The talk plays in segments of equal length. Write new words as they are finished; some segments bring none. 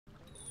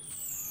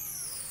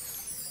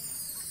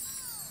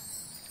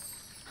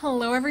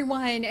Hello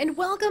everyone, and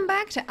welcome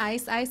back to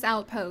Ice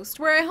Outpost,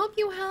 where I hope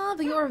you have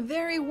your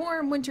very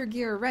warm winter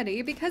gear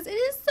ready because it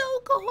is so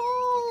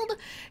cold!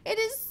 It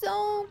is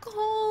so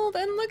cold,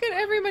 and look at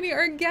everybody,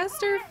 our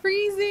guests are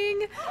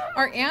freezing,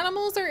 our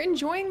animals are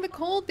enjoying the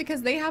cold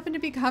because they happen to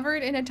be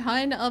covered in a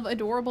ton of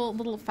adorable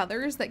little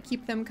feathers that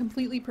keep them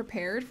completely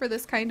prepared for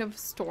this kind of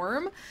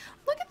storm.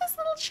 Look at this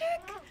little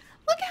chick!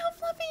 Look how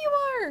fluffy you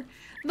are!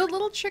 The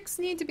little chicks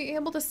need to be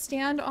able to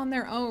stand on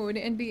their own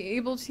and be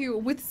able to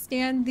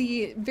withstand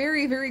the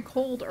very, very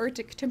cold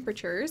Arctic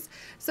temperatures.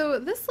 So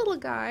this little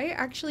guy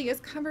actually is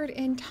covered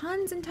in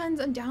tons and tons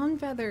of down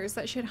feathers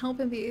that should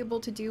help him be able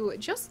to do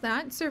just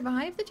that,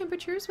 survive the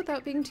temperatures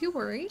without being too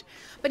worried.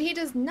 But he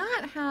does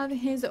not have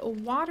his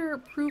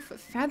waterproof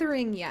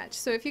feathering yet.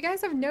 So if you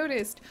guys have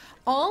noticed,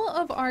 all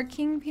of our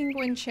king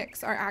penguin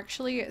chicks are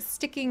actually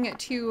sticking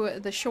to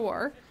the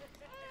shore.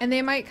 And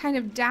they might kind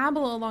of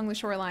dabble along the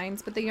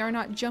shorelines, but they are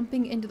not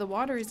jumping into the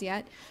waters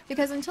yet,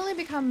 because until they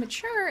become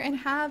mature and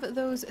have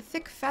those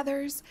thick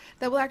feathers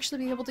that will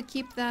actually be able to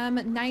keep them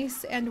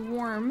nice and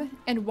warm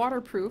and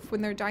waterproof when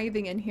they're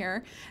diving in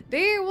here,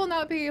 they will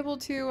not be able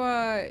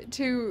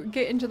to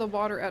get into the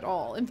water at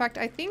all. In fact,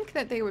 I think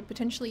that they would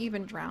potentially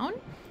even drown,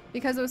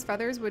 because those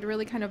feathers would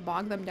really kind of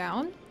bog them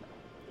down,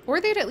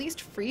 or they'd at least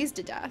freeze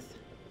to death.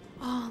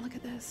 Oh, look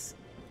at this.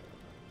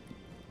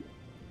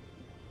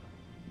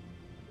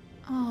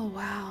 Oh,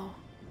 wow.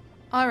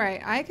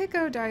 Alright, I could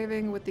go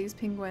diving with these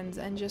penguins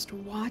and just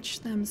watch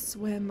them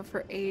swim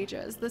for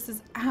ages. This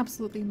is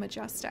absolutely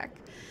majestic.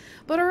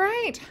 But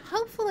alright,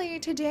 hopefully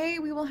today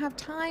we will have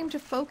time to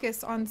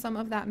focus on some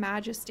of that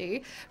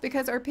majesty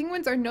because our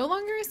penguins are no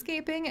longer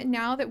escaping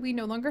now that we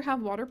no longer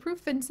have waterproof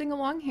fencing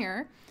along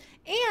here.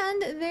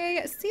 And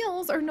the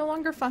seals are no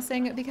longer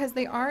fussing because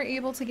they are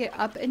able to get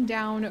up and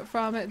down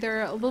from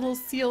their little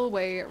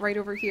sealway right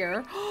over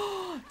here.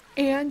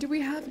 And we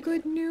have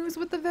good news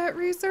with the vet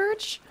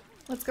research.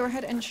 Let's go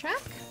ahead and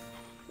check.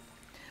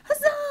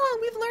 Huzzah!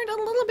 We've learned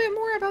a little bit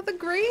more about the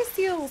gray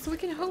seals, so we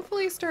can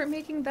hopefully start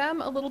making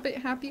them a little bit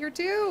happier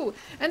too.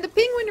 And the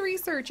penguin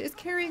research is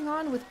carrying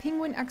on with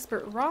penguin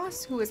expert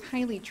Ross, who is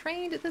highly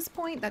trained at this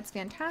point. That's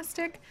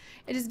fantastic.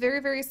 It is very,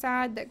 very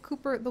sad that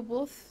Cooper the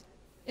wolf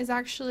is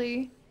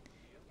actually...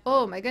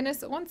 Oh my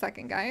goodness, one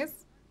second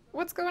guys.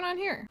 What's going on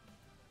here?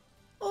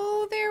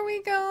 Oh, there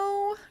we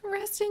go.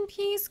 Rest in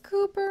peace,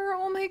 Cooper.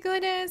 Oh my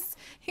goodness.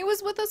 He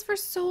was with us for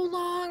so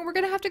long. We're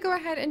going to have to go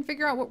ahead and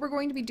figure out what we're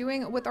going to be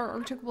doing with our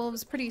Arctic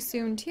wolves pretty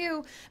soon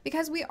too,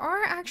 because we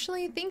are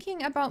actually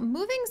thinking about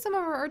moving some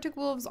of our Arctic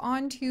wolves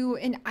onto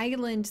an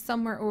island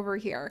somewhere over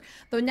here.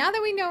 Though now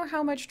that we know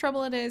how much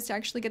trouble it is to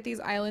actually get these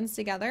islands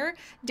together,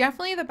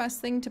 definitely the best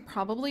thing to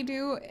probably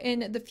do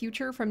in the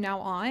future from now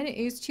on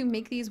is to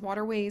make these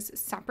waterways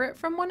separate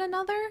from one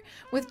another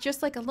with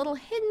just like a little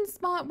hidden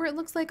spot where it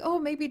looks like, oh,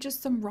 maybe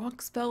just some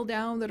rocks fell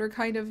down that are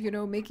kind of, you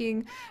know,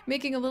 making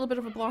a little bit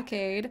of a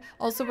blockade.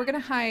 Also, we're gonna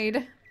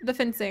hide the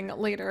fencing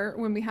later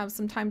when we have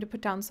some time to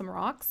put down some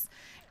rocks.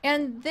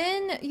 And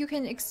then you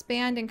can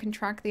expand and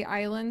contract the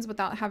islands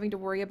without having to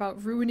worry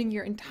about ruining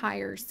your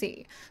entire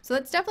sea. So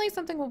that's definitely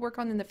something we'll work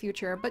on in the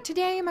future. But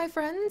today, my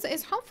friends,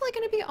 is hopefully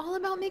going to be all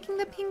about making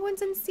the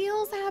penguins and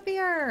seals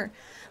happier.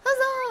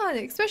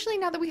 Huzzah! Especially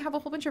now that we have a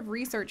whole bunch of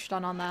research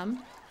done on them.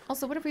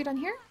 Also, what have we done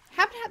here?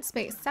 Habitat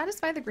space.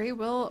 Satisfy the gray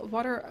will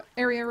water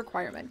area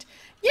requirement.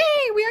 Yay!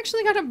 We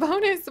actually got a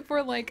bonus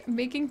for like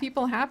making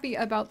people happy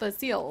about the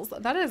seals.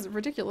 That is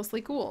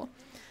ridiculously cool.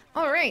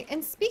 Alright,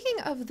 and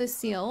speaking of the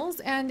seals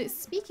and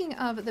speaking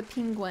of the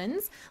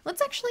penguins,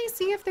 let's actually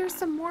see if there's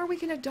some more we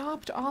can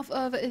adopt off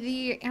of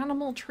the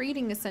animal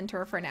trading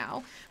center for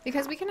now.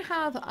 Because we can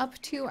have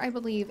up to, I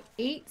believe,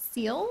 8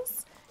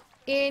 seals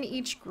in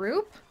each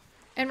group.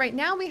 And right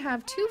now we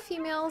have 2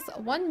 females,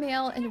 1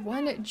 male, and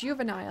 1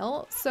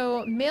 juvenile.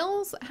 So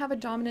males have a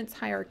dominance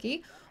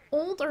hierarchy.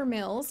 Older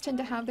males tend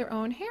to have their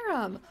own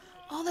harem.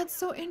 Oh, that's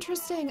so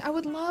interesting. I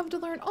would love to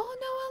learn. Oh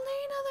no,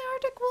 Elena, the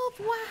Arctic wolf.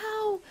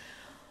 Wow.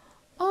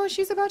 Oh,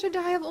 she's about to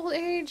die of old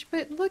age,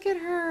 but look at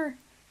her.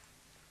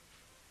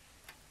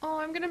 Oh,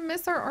 I'm gonna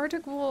miss our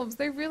Arctic wolves.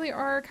 They really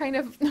are kind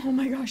of... Oh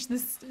my gosh,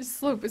 this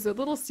slope is a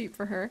little steep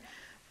for her.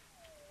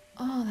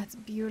 Oh, that's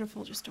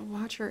beautiful just to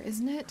watch her,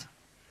 isn't it?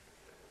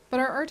 But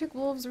our Arctic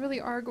wolves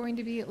really are going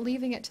to be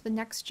leaving it to the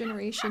next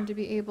generation to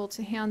be able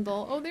to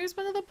handle... Oh, there's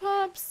one of the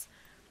pups!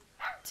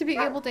 To be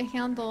able to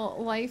handle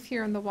life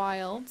here in the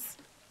wilds.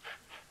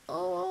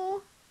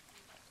 Oh.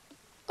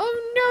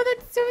 Oh no,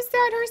 that's so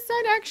sad. Her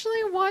son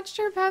actually watched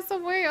her pass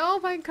away. Oh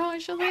my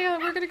gosh, Aaliyah,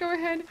 we're gonna go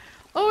ahead.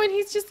 Oh, and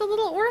he's just a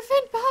little orphan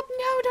pup.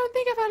 No, don't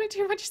think about it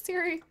too much,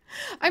 Seri.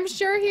 I'm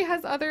sure he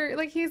has other,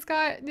 like he's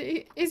got,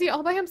 is he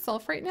all by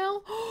himself right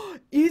now?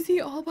 Is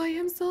he all by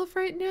himself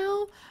right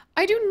now?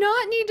 I do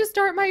not need to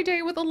start my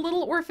day with a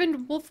little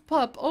orphaned wolf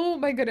pup. Oh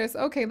my goodness.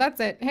 Okay, that's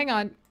it. Hang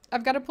on.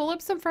 I've got to pull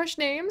up some fresh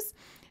names.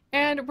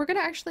 And we're going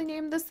to actually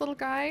name this little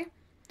guy.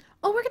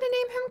 Oh, we're going to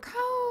name him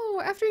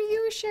Ko after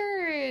you,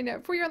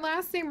 Sharon. For your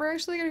last name, we're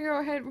actually going to go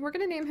ahead. We're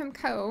going to name him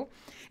Ko.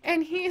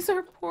 And he's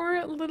our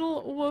poor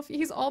little wolf.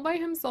 He's all by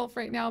himself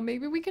right now.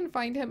 Maybe we can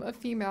find him a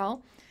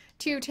female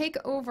to take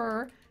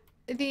over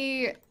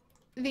the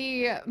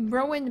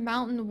Rowan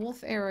Mountain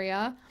Wolf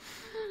area.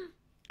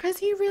 Because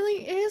he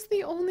really is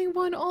the only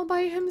one all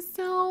by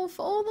himself.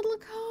 Oh, little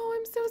Co,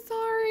 I'm so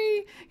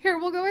sorry. Here,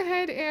 we'll go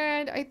ahead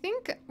and I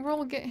think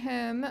we'll get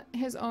him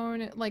his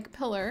own, like,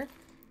 pillar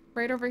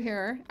right over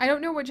here. I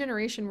don't know what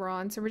generation we're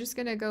on, so we're just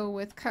gonna go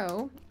with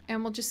Co.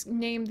 And we'll just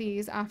name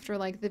these after,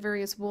 like, the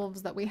various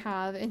wolves that we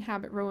have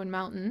inhabit Rowan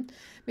Mountain.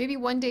 Maybe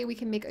one day we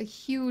can make a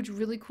huge,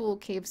 really cool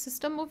cave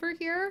system over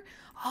here.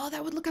 Oh,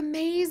 that would look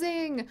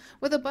amazing!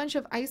 With a bunch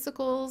of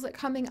icicles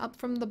coming up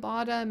from the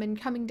bottom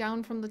and coming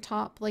down from the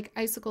top, like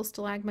icicle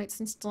stalagmites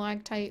and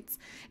stalactites.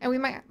 And we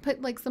might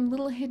put, like, some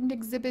little hidden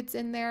exhibits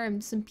in there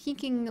and some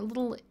peeking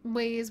little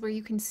ways where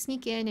you can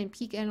sneak in and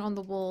peek in on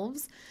the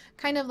wolves.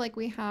 Kind of like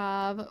we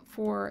have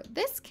for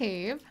this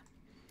cave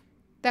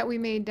that we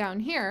made down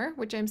here,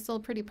 which I'm still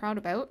pretty proud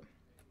about.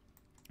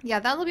 Yeah,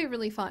 that'll be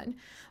really fun.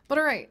 But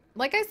alright,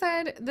 like I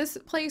said, this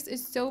place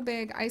is so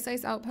big.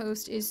 Ice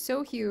Outpost is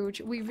so huge.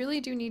 We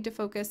really do need to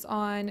focus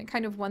on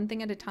kind of one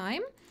thing at a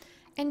time.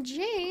 And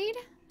Jade,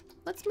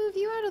 let's move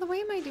you out of the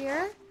way, my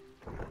dear.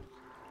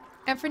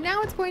 And for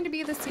now, it's going to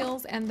be the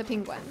seals and the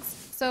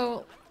penguins.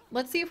 So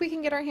let's see if we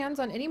can get our hands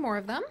on any more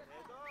of them.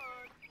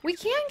 We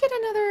can get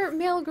another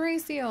male gray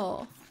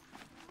seal.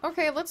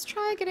 Okay, let's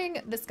try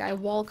getting this guy,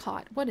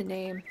 Walcott. What a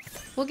name.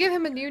 We'll give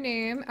him a new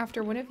name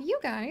after one of you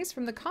guys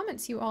from the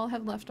comments you all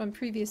have left on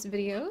previous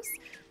videos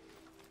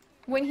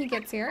when he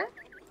gets here.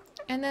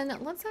 And then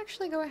let's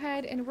actually go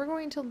ahead and we're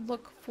going to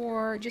look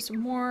for just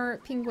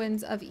more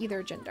penguins of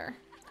either gender.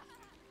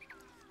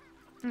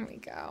 There we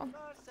go.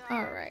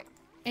 Alright.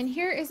 And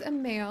here is a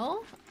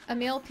male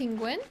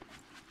penguin.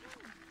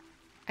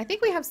 I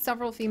think we have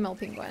several female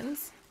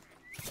penguins.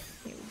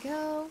 Here we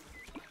go.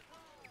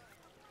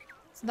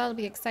 So that'll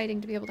be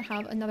exciting to be able to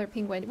have another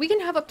penguin. We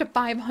can have up to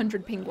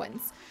 500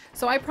 penguins.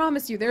 So I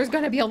promise you, there's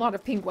going to be a lot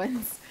of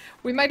penguins.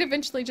 We might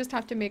eventually just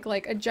have to make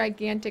like a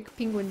gigantic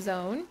penguin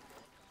zone.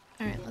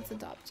 Alright, let's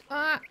adopt.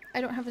 I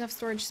don't have enough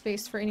storage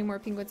space for any more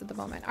penguins at the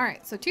moment.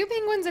 Alright, so 2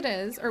 penguins it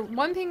is. Or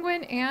 1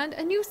 penguin and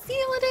a new seal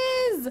it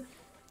is!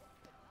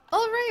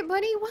 Alright,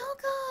 buddy,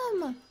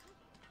 welcome!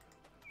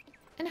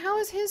 And how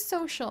is his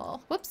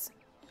social? Whoops.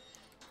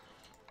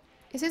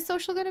 Is his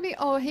social going to be...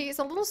 Oh, he's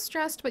a little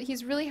stressed, but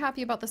he's really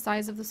happy about the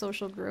size of the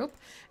social group.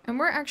 And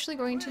we're actually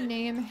going to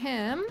name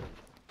him...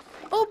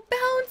 Oh,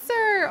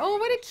 Bouncer! Oh,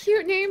 what a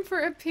cute name for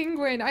a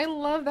penguin. I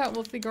love that,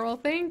 Wolfie girl.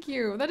 Thank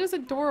you. That is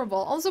adorable.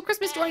 Also,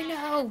 Christmas Joy,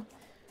 no!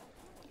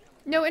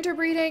 No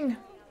interbreeding.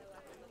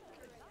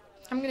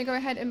 I'm going to go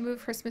ahead and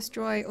move Christmas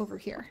Joy over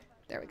here.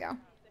 There we go.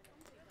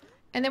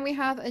 And then we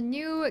have a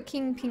new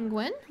king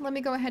penguin. Let me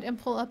go ahead and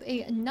pull up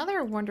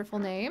another wonderful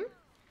name.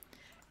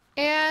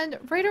 And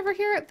right over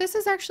here, this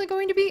is actually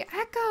going to be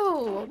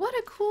Echo. What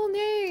a cool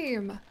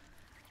name.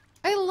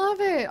 I love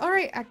it. All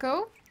right,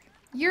 Echo,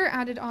 you're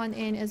added on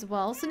in as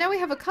well. So now we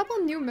have a couple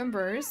new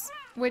members,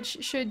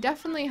 which should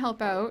definitely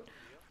help out.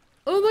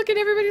 Oh, look at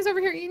everybody's over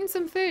here eating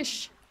some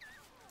fish.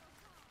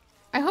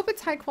 I hope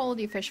it's high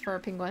quality fish for our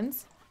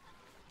penguins.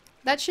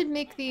 That should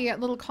make the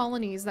little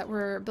colonies that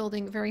we're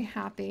building very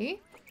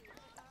happy.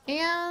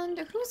 And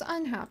who's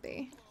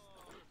unhappy?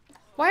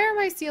 Why are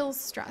my seals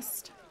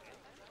stressed?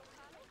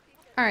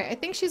 Alright, I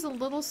think she's a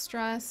little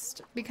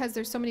stressed because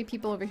there's so many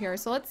people over here.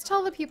 So let's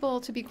tell the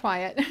people to be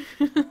quiet.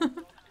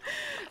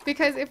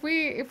 Because if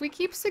we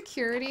keep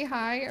security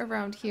high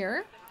around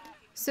here,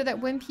 so that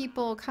when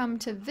people come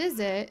to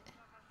visit,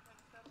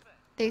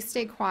 they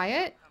stay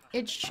quiet,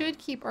 it should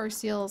keep our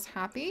seals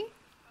happy.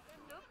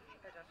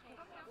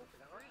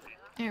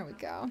 There we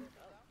go.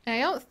 And I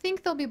don't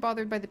think they'll be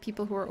bothered by the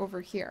people who are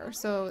over here,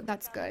 so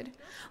that's good.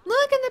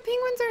 Look, and the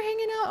penguins are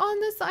hanging out on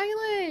this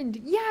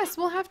island! Yes,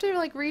 we'll have to,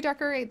 like,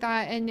 redecorate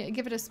that and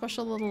give it a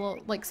special little,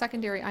 like,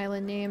 secondary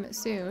island name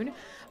soon.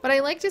 But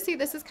I like to see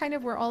this is kind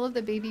of where all of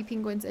the baby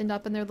penguins end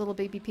up in their little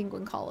baby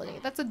penguin colony.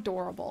 That's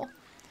adorable.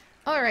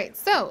 Alright,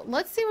 so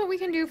let's see what we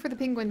can do for the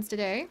penguins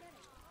today.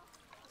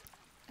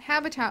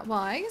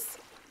 Habitat-wise,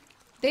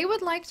 they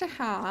would like to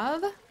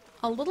have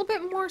a little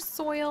bit more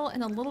soil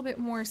and a little bit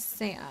more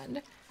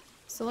sand.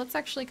 So let's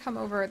actually come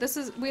over.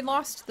 We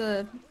lost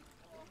the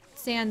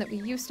sand that we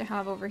used to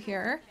have over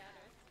here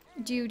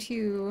due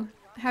to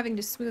having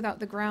to smooth out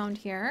the ground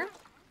here.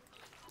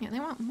 Yeah,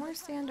 they want more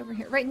sand over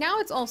here. Right now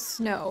it's all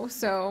snow,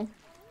 so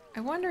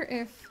I wonder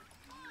if...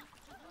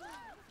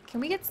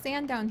 Can we get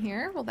sand down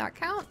here? Will that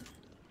count?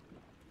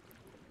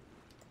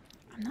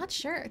 I'm not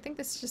sure. I think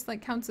this just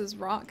like counts as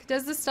rock.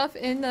 Does the stuff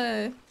in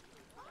the...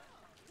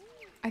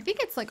 I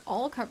think it's like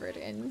all covered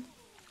in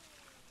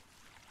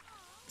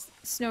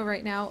snow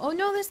right now. Oh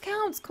no, this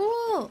counts.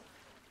 Cool.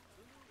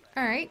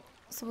 Alright,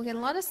 so we'll get a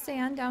lot of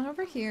sand down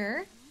over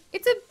here.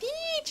 It's a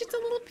beach! It's a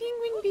little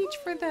penguin beach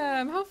for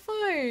them. How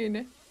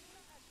fun.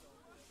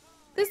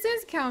 This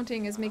is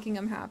counting as making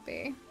them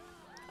happy.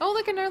 Oh,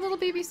 look at our little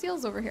baby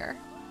seals over here.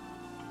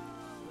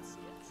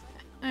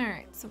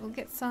 Alright, so we'll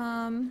get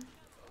some...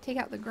 Take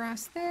out the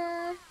grass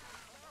there.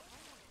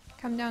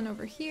 Come down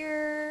over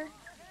here.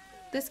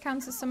 This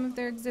counts as some of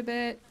their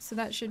exhibit, so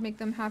that should make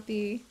them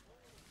happy.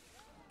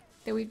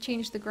 Then we've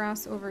changed the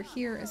grass over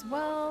here as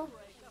well.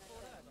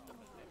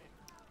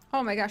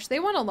 Oh my gosh, they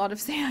want a lot of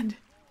sand.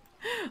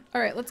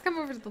 Alright, let's come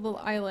over to the little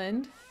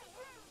island.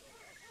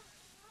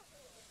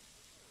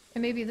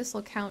 And maybe this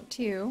will count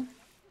too.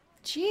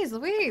 Jeez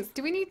Louise,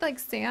 do we need like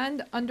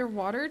sand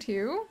underwater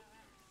too?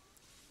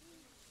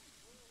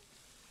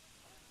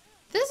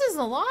 This is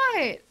a lot!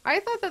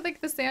 I thought that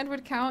like the sand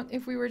would count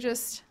if we were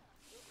just...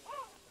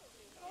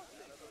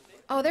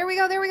 Oh, there we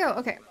go, there we go.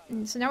 Okay,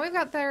 so now we've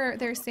got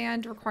their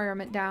sand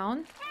requirement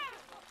down.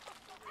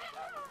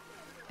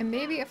 And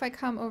maybe if I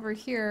come over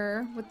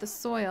here with the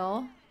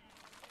soil...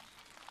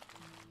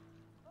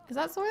 Is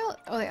that soil?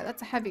 Oh yeah,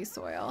 that's a heavy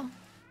soil.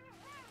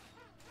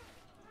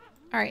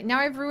 Alright, now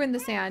I've ruined the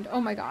sand. Oh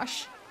my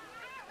gosh.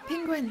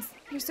 Penguins,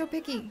 you're so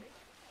picky.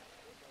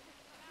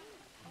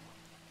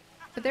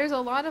 But there's a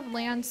lot of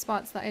land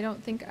spots that I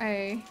don't think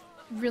I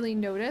really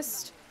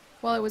noticed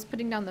while I was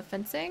putting down the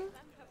fencing.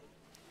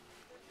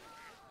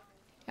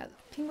 Yeah,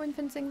 penguin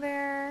fencing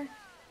there.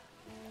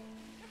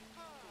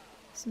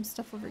 Some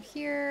stuff over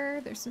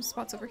here. There's some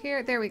spots over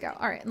here. There we go.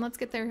 Alright, and let's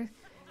get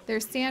their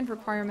sand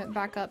requirement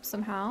back up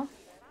somehow.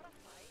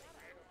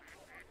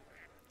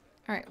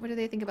 Alright, what do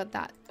they think about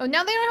that? Oh,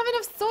 now they don't have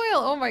enough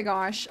soil! Oh my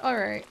gosh.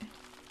 Alright.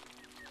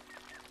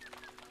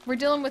 We're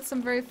dealing with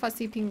some very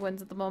fussy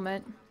penguins at the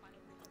moment.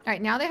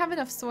 Alright, now they have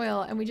enough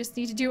soil, and we just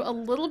need to do a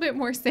little bit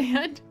more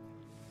sand.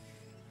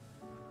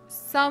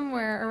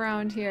 Somewhere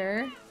around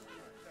here.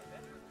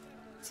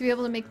 To be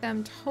able to make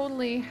them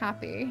totally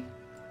happy.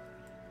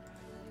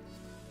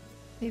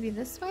 Maybe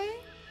this way?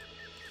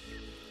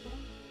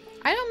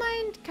 I don't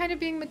mind kind of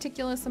being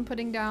meticulous and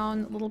putting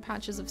down little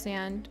patches of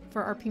sand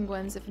for our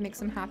penguins if it makes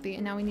them happy.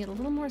 And now we need a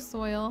little more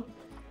soil.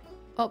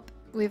 Oh,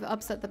 we've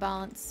upset the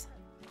balance.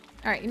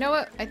 Alright, you know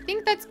what? I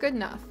think that's good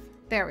enough.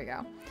 There we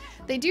go.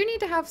 They do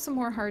need to have some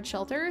more hard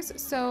shelters,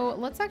 so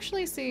let's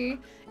actually see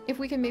if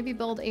we can maybe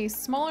build a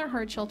smaller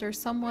hard shelter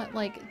somewhat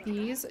like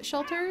these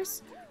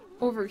shelters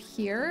over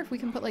here. If we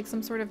can put like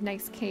some sort of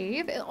nice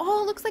cave.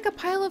 Oh, it looks like a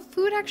pile of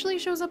food actually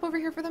shows up over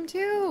here for them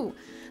too.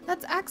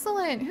 That's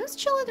excellent. Who's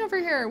chilling over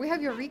here? We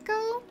have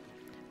Eureka.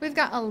 We've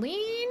got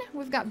Aline.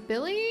 We've got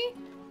Billy.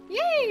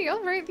 Yay!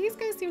 Alright, these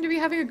guys seem to be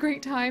having a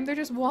great time. They're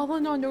just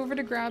waddling on over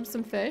to grab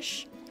some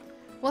fish.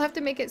 We'll have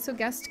to make it so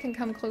guests can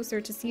come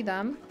closer to see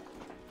them.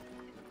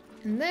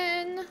 And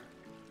then,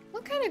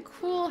 what kind of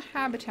cool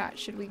habitat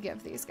should we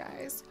give these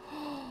guys?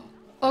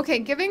 Okay,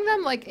 giving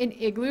them like an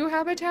igloo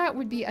habitat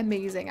would be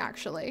amazing,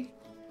 actually.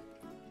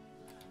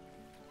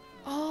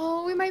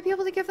 Oh, we might be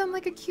able to give them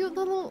like a cute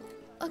little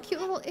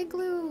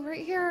igloo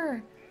right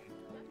here.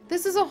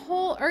 This is a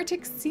whole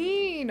Arctic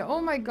scene. Oh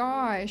my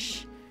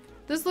gosh.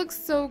 This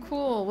looks so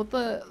cool with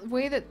the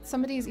way that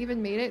somebody's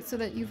even made it so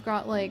that you've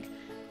got like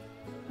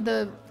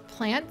the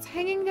plants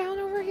hanging down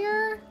over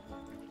here.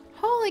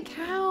 Holy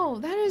cow,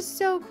 that is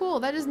so cool.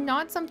 That is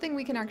not something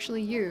we can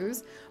actually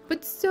use,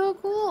 but so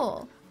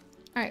cool.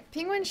 Alright,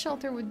 penguin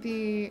shelter would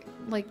be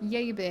like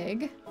yay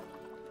big.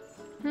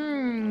 I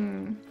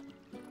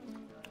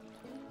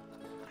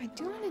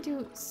do want to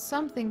do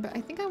something, but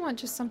I think I want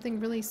just something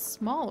really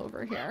small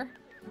over here.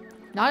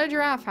 Not a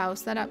giraffe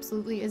house, that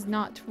absolutely is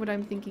not what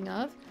I'm thinking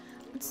of.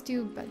 Let's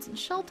do beds and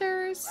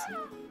shelters.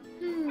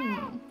 You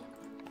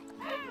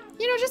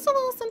know, just a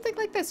little something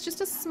like this,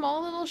 just a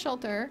small little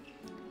shelter.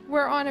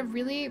 We're on a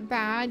really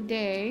bad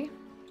day.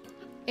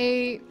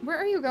 Where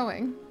are you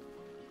going?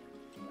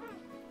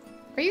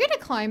 Are you gonna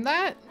climb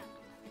that?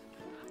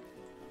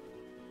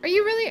 Are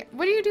you really?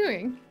 What are you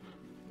doing?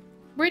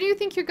 Where do you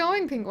think you're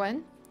going,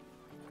 penguin?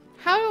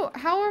 How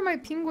are my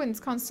penguins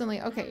constantly?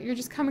 Okay, you're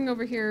just coming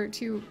over here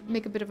to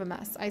make a bit of a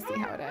mess. I see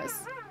how it is.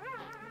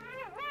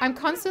 I'm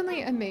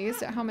constantly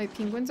amazed at how my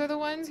penguins are the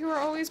ones who are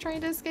always trying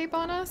to escape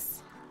on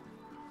us.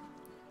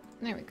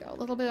 There we go. A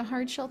little bit of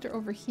hard shelter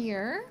over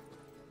here.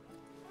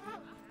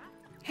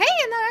 Hey,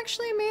 and that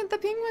actually made the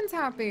penguins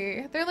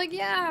happy. They're like,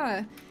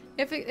 yeah,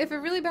 if a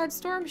really bad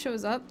storm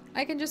shows up,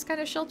 I can just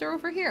kind of shelter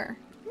over here.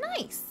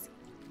 Nice.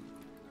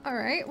 All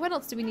right, what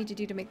else do we need to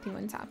do to make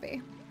penguins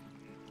happy?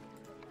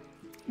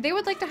 They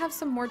would like to have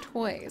some more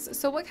toys.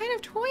 So what kind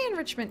of toy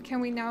enrichment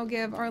can we now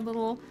give our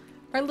little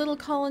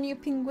colony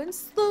of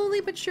penguins?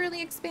 Slowly but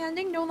surely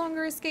expanding, no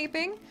longer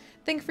escaping.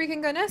 Thank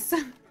freaking goodness. All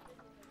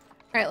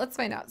right, let's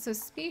find out. So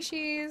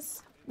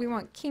species, we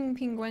want king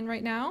penguin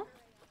right now.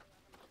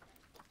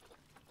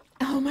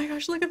 Oh my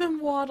gosh, look at them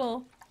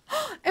waddle.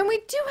 And we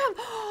do have,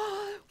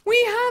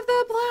 we have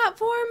the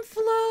platform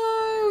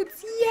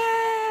floats.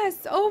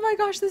 Yes. Oh my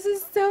gosh, this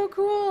is so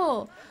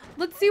cool.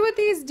 Let's see what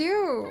these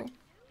do.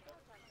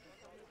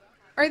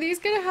 Are these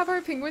gonna have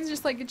our penguins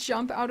just like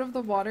jump out of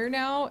the water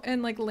now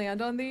and like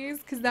land on these?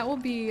 Because that will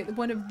be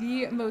one of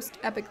the most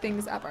epic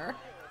things ever.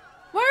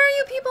 Why are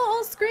you people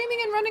all screaming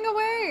and running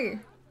away?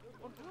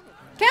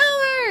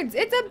 Cowards!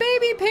 It's a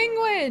baby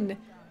penguin!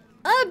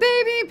 A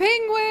baby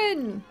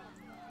penguin!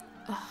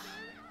 Ugh.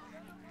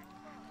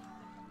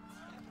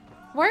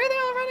 Why are they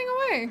all running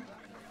away?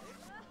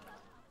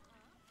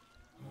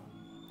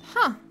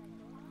 Huh.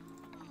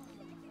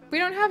 We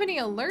don't have any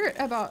alert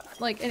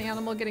about like an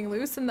animal getting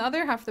loose, and the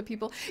other half of the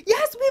people.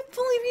 Yes, we've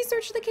fully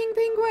researched the king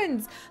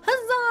penguins.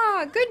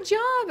 Huzzah! Good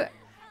job.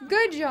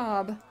 Good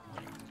job.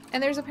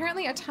 And there's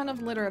apparently a ton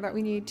of litter that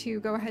we need to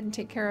go ahead and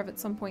take care of at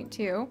some point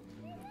too.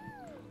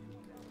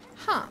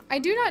 Huh. I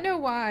do not know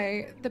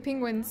why the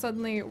penguins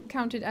suddenly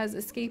counted as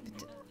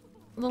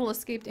little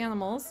escaped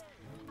animals,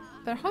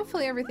 but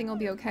hopefully everything will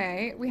be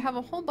okay. We have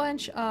a whole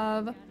bunch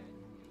of...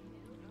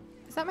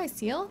 Is that my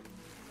seal?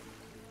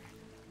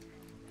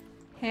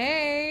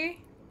 Hey,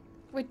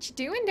 what you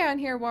doing down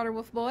here, water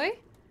wolf boy?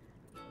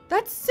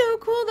 That's so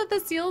cool that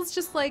the seals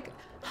just like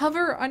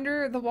hover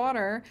under the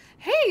water.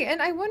 Hey,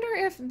 and I wonder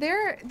if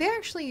they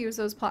actually use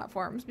those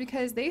platforms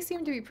because they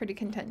seem to be pretty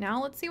content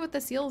now. Let's see what the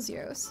seals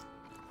use.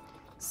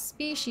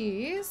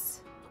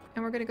 Species,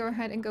 and we're gonna go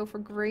ahead and go for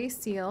gray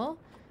seal.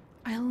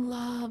 I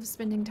love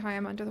spending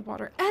time under the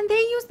water, and they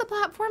use the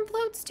platform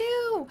floats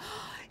too.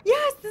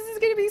 Yes, this is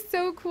gonna be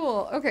so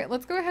cool. Okay,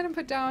 let's go ahead and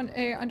put down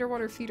a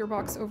underwater feeder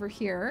box over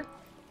here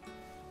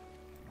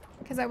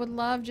because I would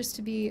love just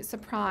to be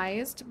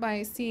surprised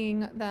by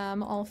seeing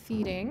them all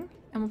feeding.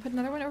 And we'll put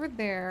another one over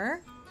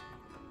there.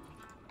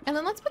 And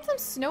then let's put some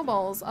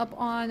snowballs up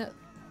on...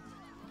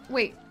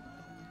 Wait,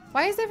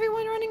 why is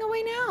everyone running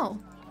away now?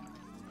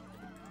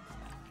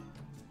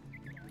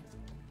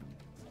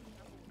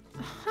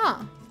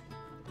 Huh.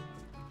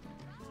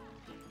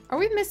 Are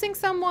we missing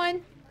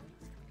someone?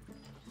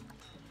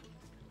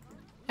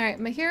 Alright,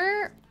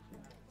 Mahir,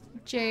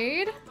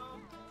 Jade,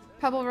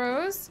 Pebble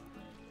Rose,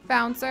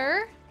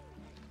 Bouncer.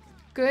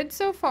 Good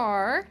so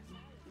far.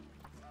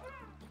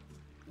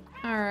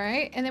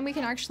 Alright, and then we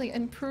can actually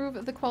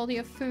improve the quality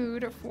of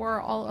food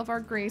for all of our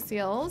gray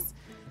seals.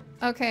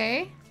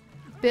 Okay.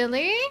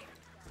 Billy,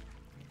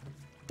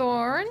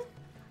 Thorn,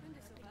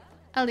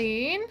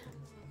 Aline,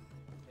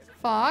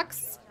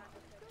 Fox,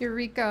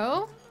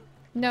 Eureka,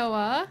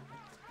 Noah,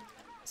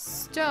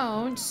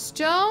 Stone.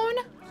 Stone?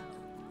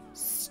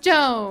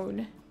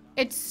 Stone.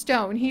 It's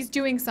Stone. He's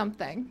doing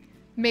something.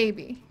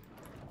 Maybe.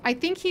 I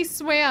think he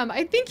swam.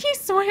 I think he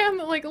swam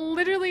like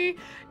literally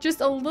just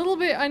a little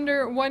bit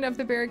under one of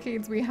the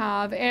barricades we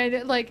have.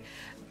 And like,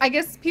 I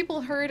guess people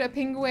heard a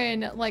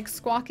penguin like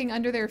squawking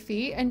under their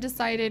feet and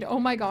decided, oh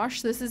my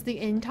gosh, this is the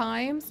end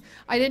times.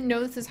 I didn't know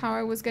this is how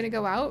I was going to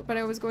go out, but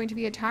I was going to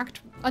be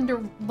attacked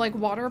under like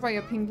water by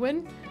a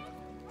penguin.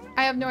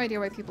 I have no idea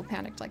why people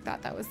panicked like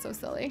that. That was so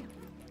silly.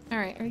 All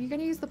right, are you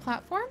going to use the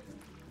platform?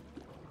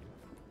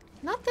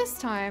 Not this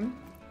time.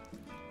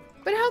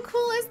 But how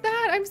cool is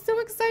that? I'm so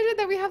excited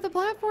that we have the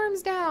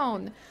platforms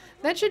down.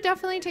 That should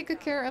definitely take good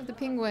care of the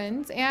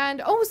penguins.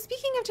 And, oh,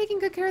 speaking of taking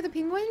good care of the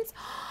penguins,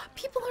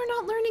 people are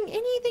not learning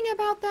anything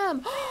about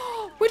them.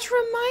 Which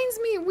reminds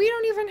me, we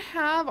don't even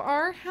have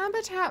our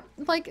habitat,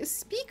 like,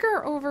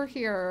 speaker over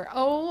here.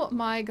 Oh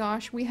my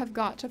gosh, we have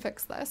got to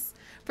fix this.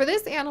 For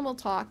this animal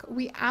talk,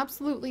 we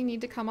absolutely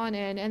need to come on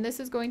in, and this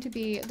is going to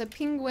be the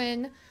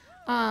penguin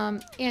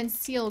and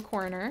seal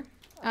corner.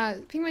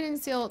 Penguin and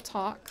seal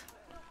talk.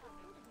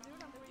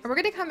 And we're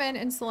going to come in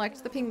and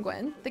select the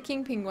penguin, the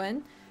king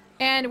penguin,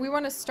 and we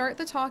want to start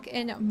the talk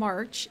in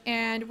March,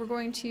 and we're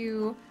going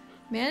to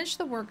manage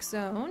the work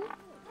zone.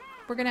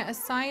 We're going to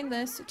assign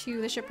this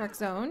to the shipwreck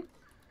zone.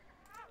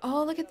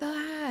 Oh, look at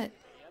that.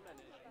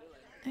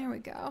 There we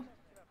go.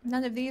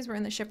 None of these were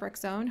in the shipwreck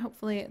zone.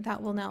 Hopefully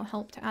that will now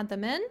help to add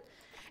them in.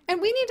 And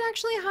we need to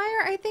actually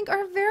hire, I think,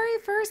 our very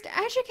first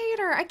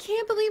educator. I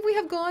can't believe we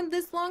have gone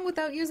this long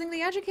without using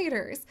the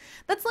educators.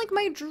 That's like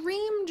my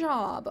dream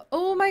job.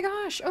 Oh my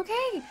gosh.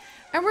 Okay.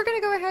 And we're going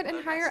to go ahead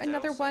and hire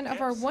another one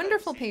of our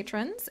wonderful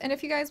patrons. And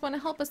if you guys want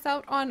to help us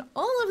out on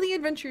all of the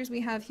adventures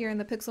we have here in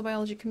the Pixel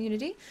Biology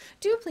community,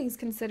 do please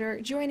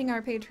consider joining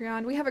our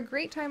Patreon. We have a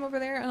great time over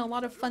there and a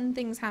lot of fun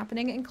things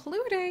happening,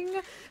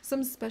 including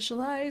some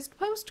specialized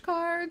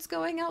postcards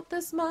going out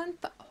this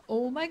month.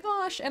 Oh my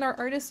gosh. And our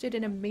artist did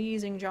an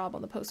amazing job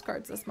on the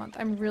postcards this month.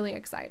 I'm really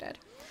excited.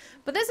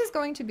 But this is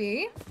going to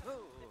be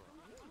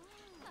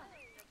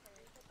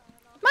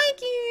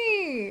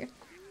Mikey!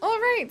 All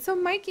right, so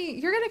Mikey,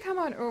 you're gonna come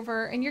on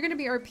over and you're gonna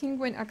be our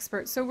penguin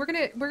expert. So we're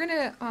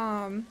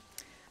gonna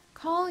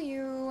call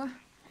you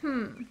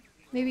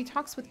maybe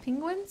talks with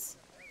penguins?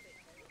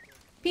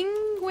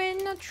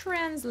 Penguin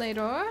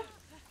translator.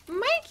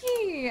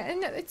 Mikey!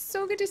 And it's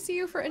so good to see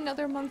you for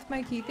another month,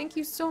 Mikey. Thank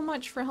you so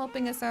much for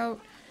helping us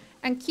out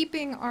and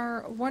keeping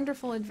our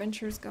wonderful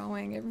adventures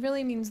going. It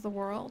really means the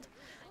world.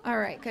 All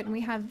right, good. And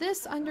we have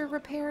this under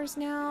repairs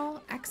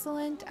now.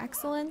 Excellent,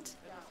 excellent.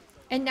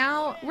 And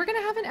now we're gonna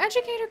have an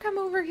educator come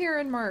over here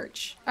in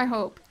March, I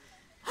hope.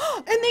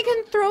 And they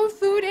can throw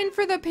food in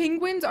for the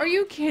penguins? Are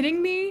you kidding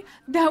me?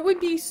 That would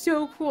be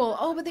so cool.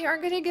 Oh, but they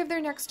aren't gonna give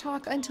their next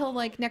talk until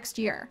like next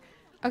year.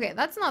 Okay,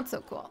 that's not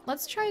so cool.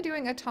 Let's try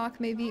doing a talk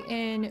maybe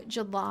in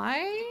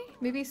July,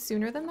 maybe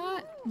sooner than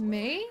that,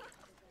 May?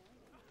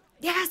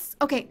 Yes!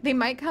 Okay, they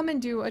might come and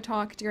do a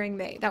talk during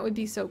May. That would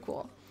be so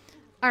cool.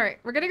 All right,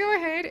 we're gonna go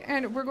ahead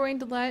and we're going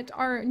to let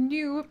our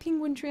new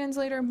penguin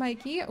translator,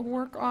 Mikey,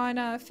 work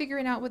on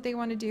figuring out what they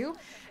want to do.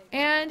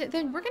 And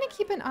then we're gonna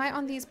keep an eye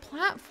on these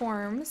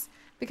platforms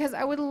because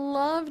I would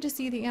love to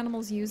see the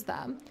animals use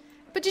them.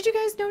 But did you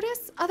guys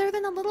notice, other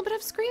than a little bit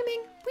of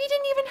screaming, we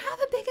didn't even have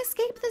a big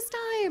escape this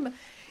time.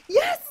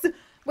 Yes!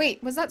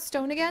 Wait, was that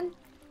stone again?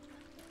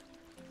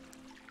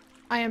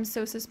 I am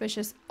so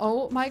suspicious.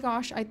 Oh my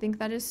gosh, I think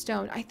that is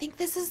stone. I think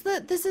this is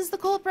the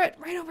culprit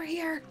right over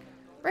here.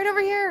 Right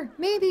over here.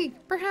 Maybe,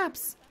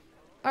 perhaps.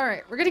 All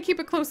right, we're gonna keep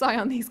a close eye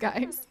on these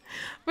guys.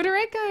 But all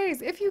right,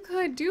 guys, if you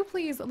could, do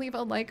please leave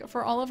a like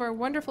for all of our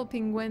wonderful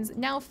penguins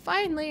now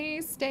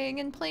finally staying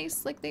in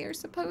place like they are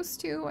supposed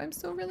to. I'm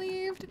so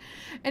relieved.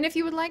 And if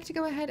you would like to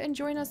go ahead and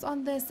join us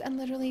on this and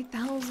literally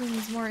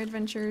thousands more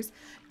adventures,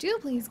 do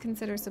please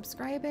consider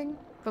subscribing.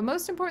 But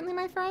most importantly,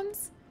 my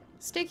friends,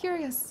 stay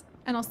curious,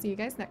 and I'll see you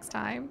guys next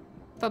time.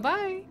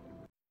 Bye-bye.